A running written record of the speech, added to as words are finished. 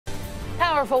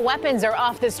Powerful weapons are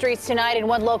off the streets tonight in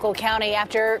one local county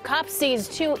after cops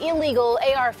seized 2 illegal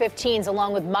AR-15s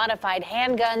along with modified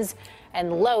handguns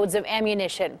and loads of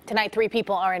ammunition. Tonight, 3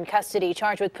 people are in custody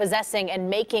charged with possessing and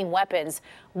making weapons.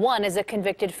 One is a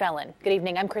convicted felon. Good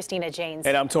evening. I'm Christina Janes.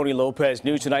 And I'm Tony Lopez.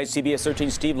 News tonight, CBS 13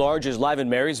 Steve Large is live in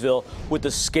Marysville with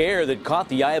the scare that caught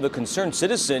the eye of a concerned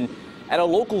citizen at a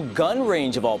local gun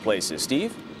range of all places.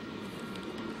 Steve?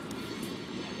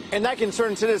 And that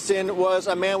concerned citizen was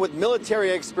a man with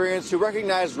military experience who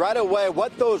recognized right away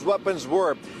what those weapons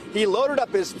were. He loaded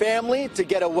up his family to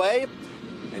get away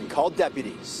and called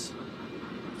deputies.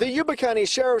 The Yuba County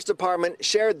Sheriff's Department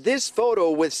shared this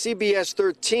photo with CBS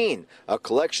 13, a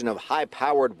collection of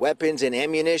high-powered weapons and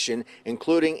ammunition,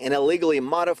 including an illegally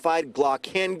modified Glock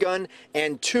handgun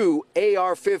and 2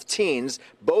 AR-15s,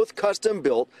 both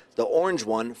custom-built, the orange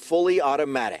one fully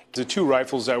automatic. The 2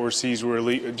 rifles that were seized were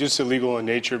just illegal in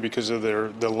nature because of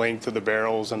the length of the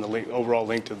barrels and the overall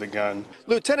length of the gun.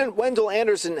 Lieutenant Wendell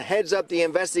Anderson heads up the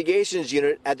investigations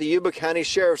unit at the Yuba County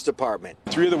Sheriff's Department.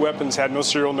 3 of the weapons had no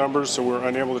serial numbers, so we're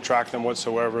unable to track them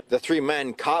whatsoever. The 3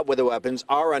 men caught with the weapons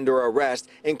are under arrest,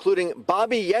 including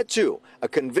Bobby Yetu, a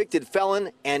convicted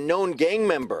felon and known gang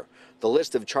member. The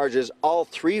list of charges all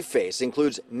 3 face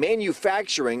includes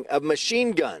manufacturing of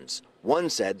machine guns.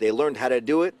 One said they learned how to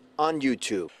do it on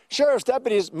YouTube. Sheriff's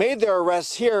deputies made their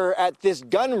arrests here at this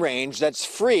gun range that's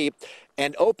free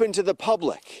and open to the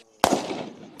public.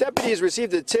 Deputies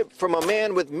received a tip from a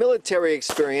man with military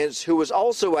experience who was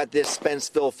also at this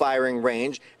Spenceville firing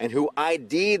range and who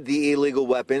ID'd the illegal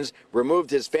weapons,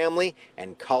 removed his family,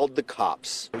 and called the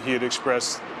cops. He had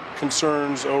expressed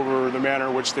concerns over the manner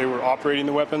in which they were operating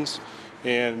the weapons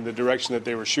and the direction that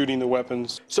they were shooting the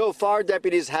weapons. So far,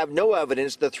 deputies have no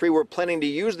evidence the 3 were planning to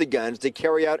use the guns to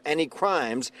carry out any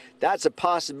crimes. That's a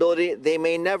possibility they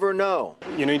may never know.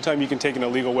 You know, anytime you can take an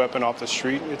illegal weapon off the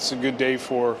street, it's a good day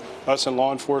for us in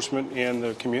law enforcement and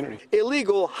the community.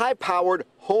 Illegal, high-powered,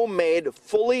 homemade,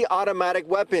 fully automatic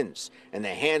weapons in the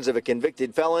hands of a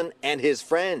convicted felon and his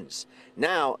friends.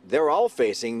 Now, they're all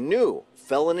facing new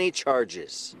felony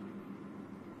charges.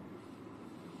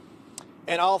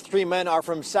 And all 3 men are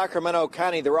from Sacramento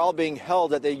County. They're all being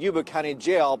held at the Yuba County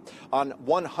Jail on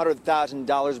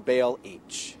 $100,000 bail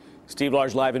each. Steve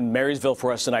Large live in Marysville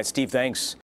for us tonight. Steve, thanks.